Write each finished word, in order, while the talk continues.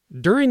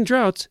During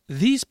droughts,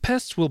 these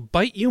pests will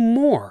bite you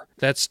more.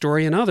 That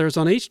story and others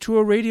on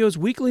H2O Radio's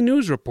Weekly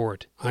News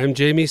Report. I'm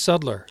Jamie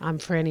Sudler. I'm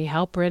Franny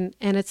Halperin,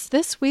 and it's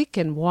This Week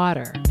in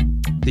Water.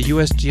 The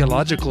U.S.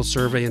 Geological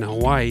Survey in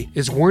Hawaii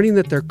is warning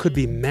that there could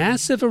be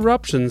massive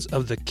eruptions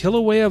of the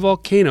Kilauea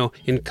volcano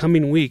in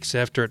coming weeks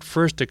after it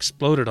first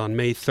exploded on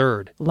May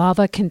 3rd.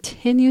 Lava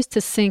continues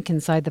to sink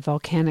inside the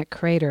volcanic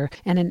crater,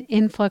 and an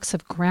influx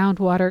of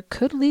groundwater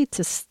could lead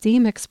to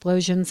steam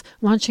explosions,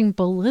 launching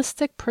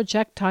ballistic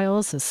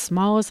projectiles as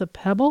small as a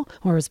pebble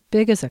or as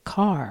big as a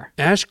car.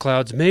 Ash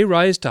clouds may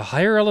rise to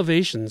higher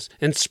elevations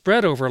and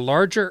spread over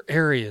larger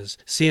areas.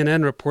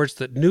 CNN reports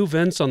that new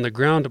vents on the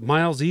ground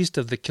miles east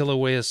of the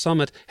Kilauea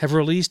summit have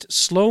released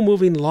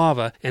slow-moving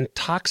lava and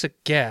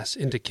toxic gas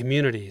into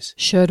communities.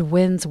 Should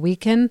winds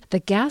weaken, the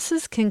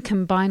gases can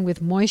combine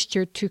with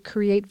moisture to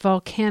create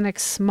volcanic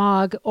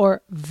smog,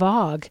 or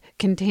VOG,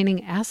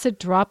 containing acid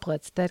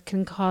droplets that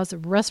can cause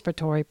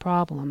respiratory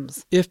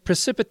problems. If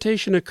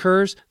precipitation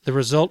occurs, the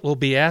result will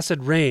be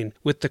acid rain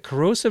with the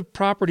corrosive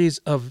properties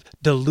of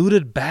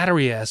diluted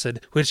battery acid,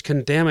 which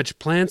can damage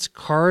plants,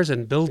 cars,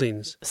 and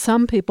buildings.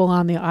 Some people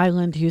on the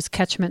island use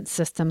catchment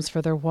systems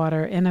for their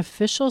water, and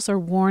officials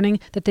are warning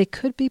that they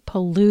could be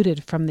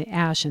polluted from the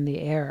ash in the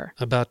air.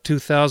 About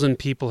 2,000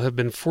 people have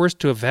been forced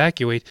to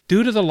evacuate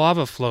due to the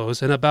lava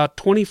flows, and about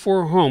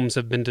 24 homes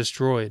have been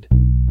destroyed.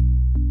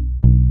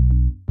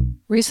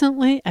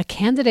 Recently, a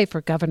candidate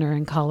for governor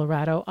in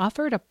Colorado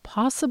offered a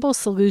possible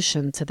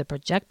solution to the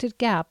projected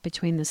gap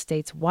between the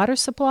state's water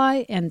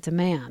supply and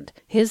demand.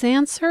 His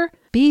answer?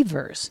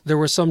 Beavers. There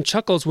were some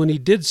chuckles when he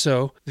did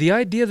so. The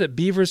idea that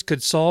beavers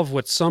could solve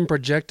what some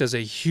project as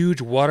a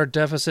huge water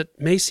deficit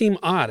may seem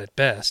odd at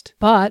best.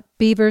 But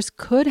beavers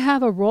could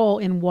have a role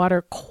in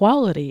water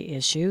quality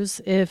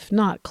issues, if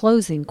not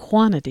closing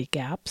quantity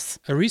gaps.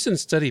 A recent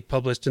study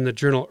published in the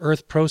journal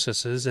Earth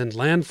Processes and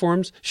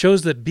Landforms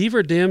shows that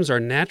beaver dams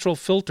are natural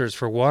filters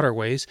for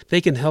waterways.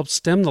 They can help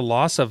stem the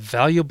loss of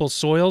valuable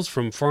soils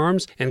from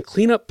farms and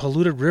clean up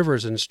polluted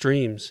rivers and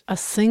streams. A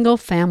single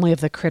family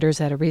of the critters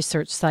at a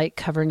research site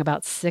covering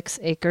about 6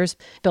 acres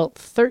built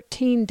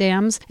 13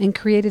 dams and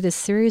created a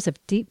series of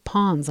deep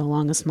ponds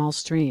along a small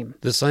stream.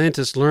 The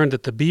scientists learned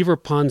that the beaver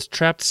ponds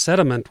trapped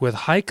sediment with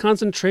high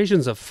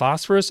concentrations of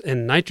phosphorus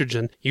and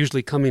nitrogen,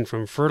 usually coming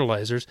from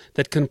fertilizers,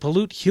 that can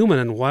pollute human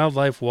and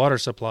wildlife water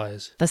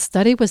supplies. The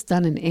study was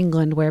done in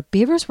England, where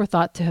beavers were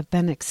thought to have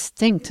been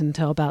extinct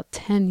until about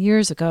 10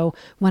 years ago,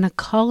 when a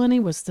colony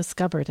was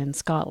discovered in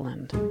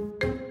Scotland.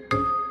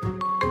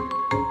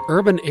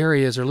 Urban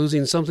areas are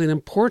losing something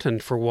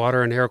important for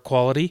water and air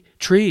quality: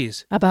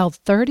 trees. About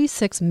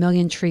 36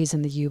 million trees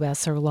in the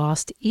U.S. are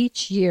lost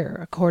each year,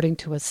 according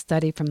to a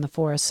study from the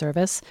Forest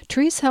Service.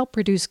 Trees help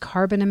reduce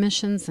carbon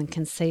emissions and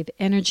can save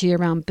energy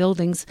around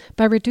buildings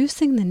by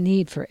reducing the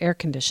need for air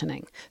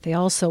conditioning. They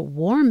also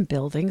warm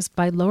buildings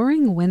by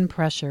lowering wind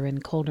pressure in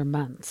colder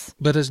months.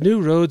 But as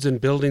new roads and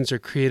buildings are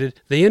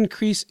created, they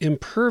increase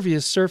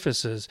impervious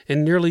surfaces,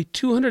 and nearly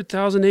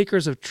 200,000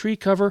 acres of tree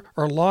cover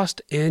are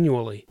lost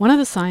annually. One of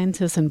the scientists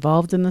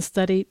involved in the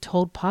study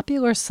told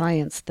Popular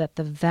Science that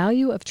the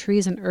value of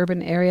trees in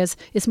urban areas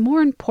is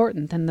more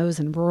important than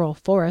those in rural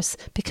forests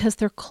because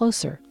they're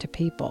closer to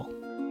people.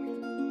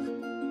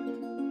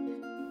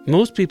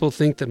 Most people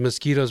think that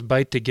mosquitoes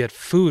bite to get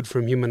food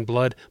from human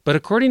blood, but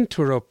according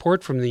to a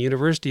report from the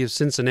University of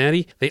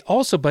Cincinnati, they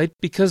also bite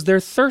because they're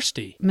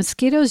thirsty.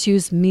 Mosquitoes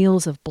use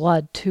meals of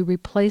blood to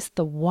replace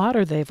the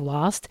water they've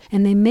lost,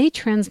 and they may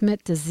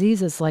transmit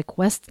diseases like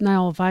West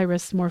Nile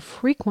virus more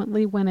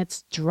frequently when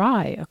it's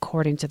dry,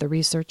 according to the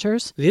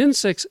researchers. The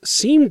insects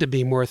seem to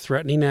be more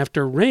threatening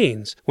after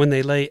rains, when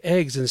they lay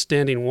eggs in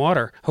standing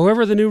water.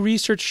 However, the new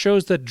research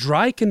shows that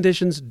dry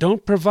conditions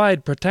don't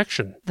provide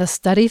protection. The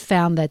study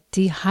found that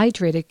dehydrated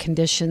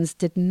conditions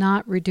did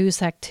not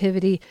reduce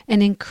activity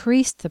and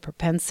increased the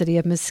propensity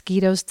of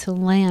mosquitoes to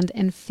land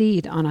and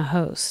feed on a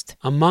host.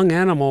 Among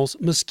animals,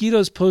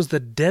 mosquitoes pose the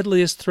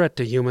deadliest threat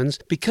to humans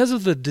because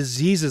of the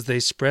diseases they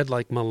spread,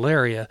 like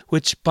malaria,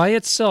 which by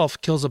itself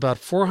kills about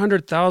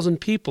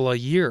 400,000 people a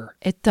year.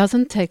 It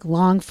doesn't take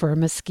long for a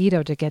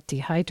mosquito to get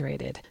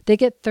dehydrated. They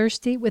get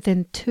thirsty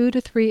within 2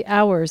 to 3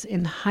 hours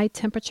in high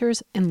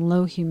temperatures and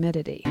low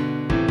humidity.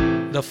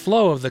 The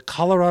flow of the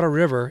Colorado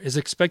River is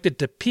expected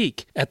to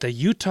peak at the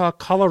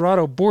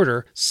Utah-Colorado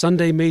border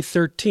Sunday, May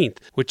 13th,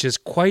 which is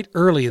quite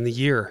early in the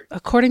year.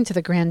 According to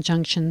the Grand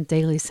Junction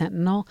Daily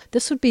Sentinel,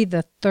 this would be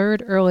the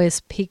third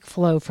earliest peak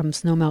flow from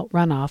snowmelt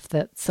runoff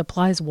that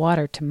supplies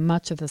water to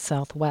much of the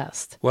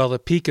Southwest. While the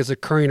peak is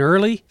occurring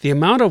early, the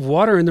amount of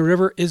water in the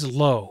river is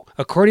low.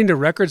 According to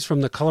records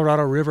from the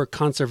Colorado River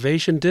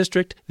Conservation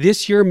District,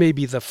 this year may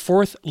be the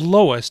fourth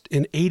lowest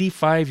in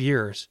 85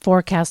 years.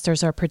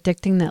 Forecasters are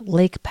predicting that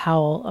Lake Powell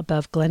Powell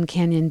above Glen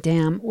Canyon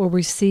Dam will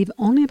receive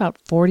only about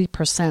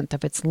 40%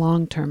 of its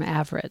long-term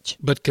average.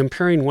 But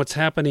comparing what's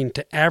happening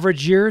to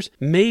average years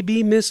may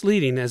be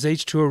misleading, as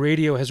H2O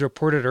Radio has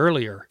reported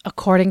earlier.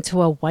 According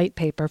to a white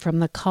paper from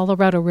the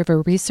Colorado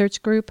River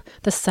Research Group,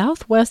 the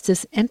Southwest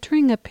is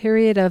entering a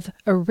period of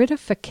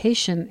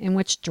aridification in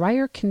which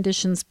drier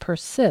conditions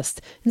persist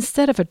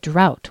instead of a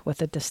drought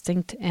with a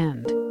distinct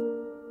end.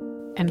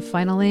 And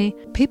finally,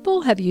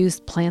 people have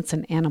used plants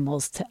and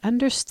animals to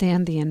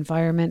understand the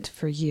environment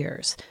for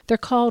years. They're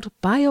called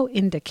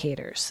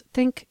bioindicators.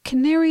 Think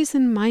canaries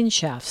in mine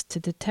shafts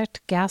to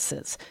detect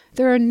gases.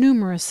 There are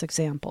numerous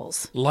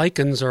examples.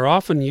 Lichens are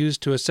often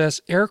used to assess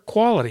air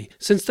quality,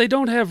 since they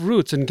don't have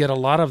roots and get a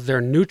lot of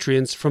their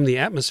nutrients from the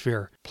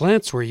atmosphere.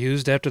 Plants were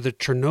used after the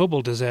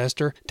Chernobyl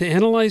disaster to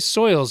analyze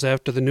soils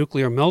after the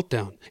nuclear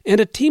meltdown. And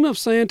a team of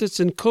scientists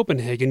in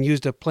Copenhagen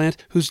used a plant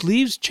whose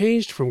leaves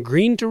changed from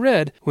green to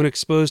red when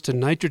exposed to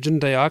nitrogen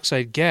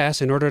dioxide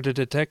gas in order to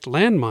detect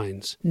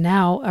landmines.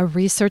 Now, a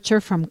researcher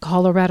from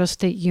Colorado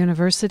State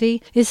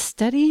University is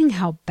studying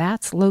how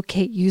bats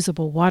locate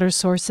usable water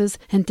sources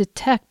and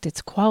detect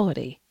its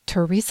quality.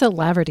 Teresa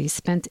Laverty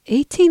spent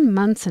 18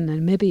 months in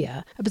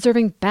Namibia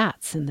observing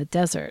bats in the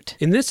desert.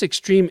 In this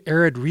extreme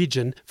arid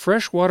region,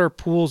 freshwater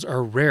pools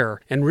are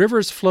rare and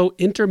rivers flow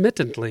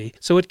intermittently,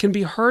 so it can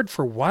be hard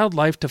for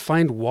wildlife to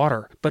find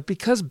water. But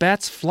because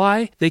bats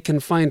fly, they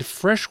can find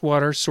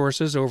freshwater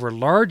sources over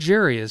large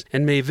areas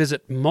and may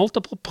visit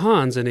multiple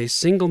ponds in a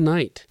single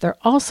night. They're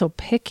also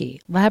picky.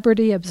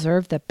 Laverty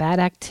observed that bat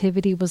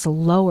activity was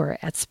lower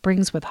at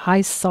springs with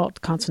high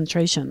salt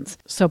concentrations.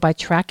 So by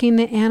tracking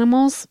the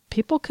animals,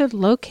 people could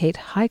locate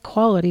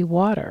high-quality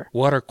water.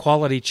 Water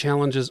quality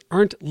challenges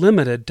aren't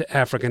limited to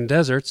African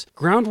deserts.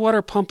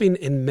 Groundwater pumping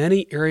in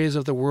many areas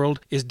of the world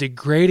is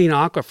degrading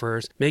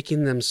aquifers,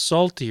 making them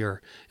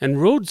saltier,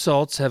 and road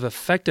salts have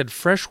affected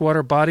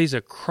freshwater bodies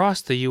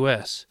across the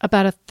U.S.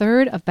 About a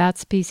third of bat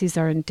species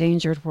are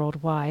endangered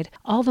worldwide,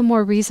 all the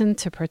more reason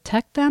to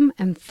protect them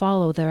and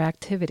follow their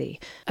activity.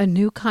 A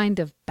new kind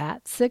of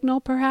bat signal,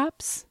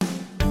 perhaps?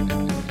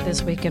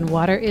 This Week in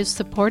Water is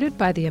supported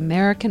by the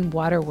American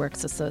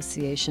Waterworks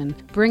Association,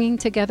 bringing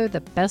together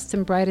the best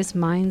and brightest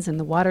minds in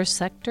the water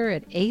sector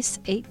at ACE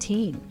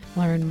 18.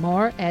 Learn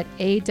more at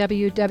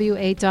awwa.org/ACE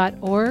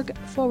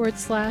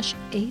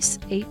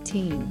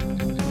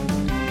 18.